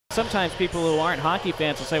Sometimes people who aren't hockey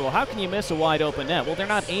fans will say, well, how can you miss a wide open net? Well, they're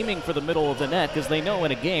not aiming for the middle of the net because they know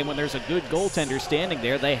in a game when there's a good goaltender standing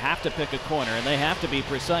there, they have to pick a corner and they have to be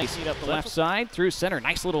precise. Up the left side, through center,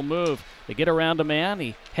 nice little move. They get around a man.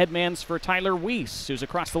 He headmans for Tyler Weiss, who's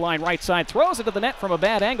across the line right side, throws it to the net from a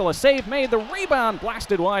bad angle. A save made, the rebound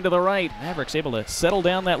blasted wide to the right. Mavericks able to settle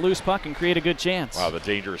down that loose puck and create a good chance. Wow, the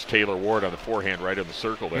dangerous Taylor Ward on the forehand right in the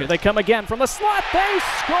circle there. Here they come again from the slot. They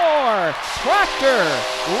score! Proctor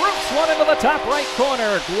roots one into the top right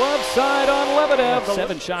corner. Glove side on Lebedev.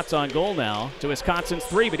 7 shots on goal now to Wisconsin's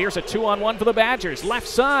 3, but here's a 2-on-1 for the Badgers. Left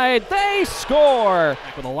side, they score!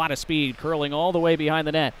 Back with a lot of speed, curling all the way behind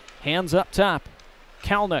the net. Hands up top.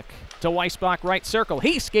 Kalnick to Weissbach, right circle.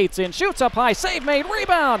 He skates in, shoots up high, save made,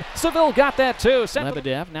 rebound. Seville got that too.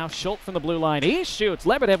 Lebedev, now Schultz from the blue line. He shoots.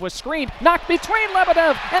 Lebedev was screened, knocked between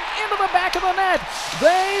Lebedev and into the back of the net.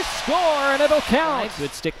 They score and it'll count.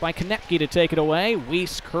 Good stick by Konecki to take it away.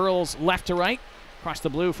 Weiss curls left to right. Across the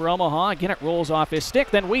blue for Omaha. Again, it rolls off his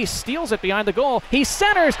stick. Then Weiss steals it behind the goal. He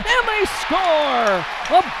centers, and they score!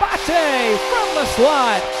 Abate from the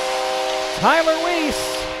slot. Tyler Weiss,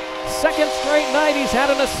 second straight night he's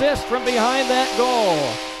had an assist from behind that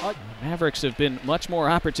goal. Mavericks have been much more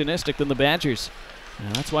opportunistic than the Badgers.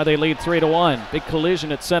 That's why they lead 3-1. Big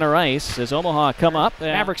collision at center ice as Omaha come up. The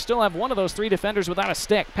Mavericks still have one of those 3 defenders without a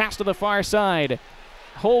stick. Pass to the far side.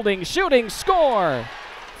 Holding, shooting, score!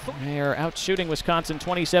 They are out shooting Wisconsin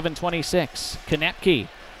 27-26. Konecki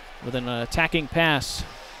with an attacking pass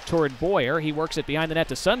toward Boyer. He works it behind the net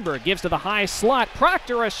to Sundberg. Gives to the high slot.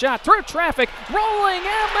 Proctor a shot through traffic. Rolling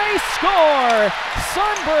and they score!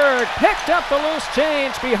 Sundberg picked up the loose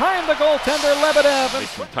change behind the goaltender Lebedev. Makes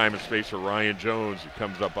some time and space for Ryan Jones, who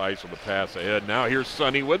comes up ice with the pass ahead. Now here's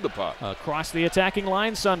Sonny with the puck. Across the attacking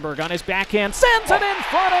line, Sundberg on his backhand. Sends it in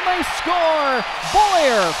front and they score!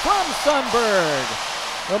 Boyer from Sundberg.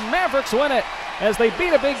 The Mavericks win it as they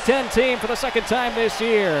beat a Big Ten team for the second time this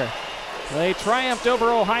year. They triumphed over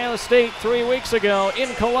Ohio State 3 weeks ago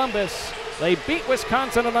in Columbus. They beat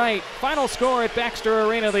Wisconsin tonight. Final score at Baxter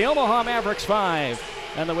Arena, the Omaha Mavericks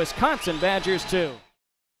 5 and the Wisconsin Badgers 2.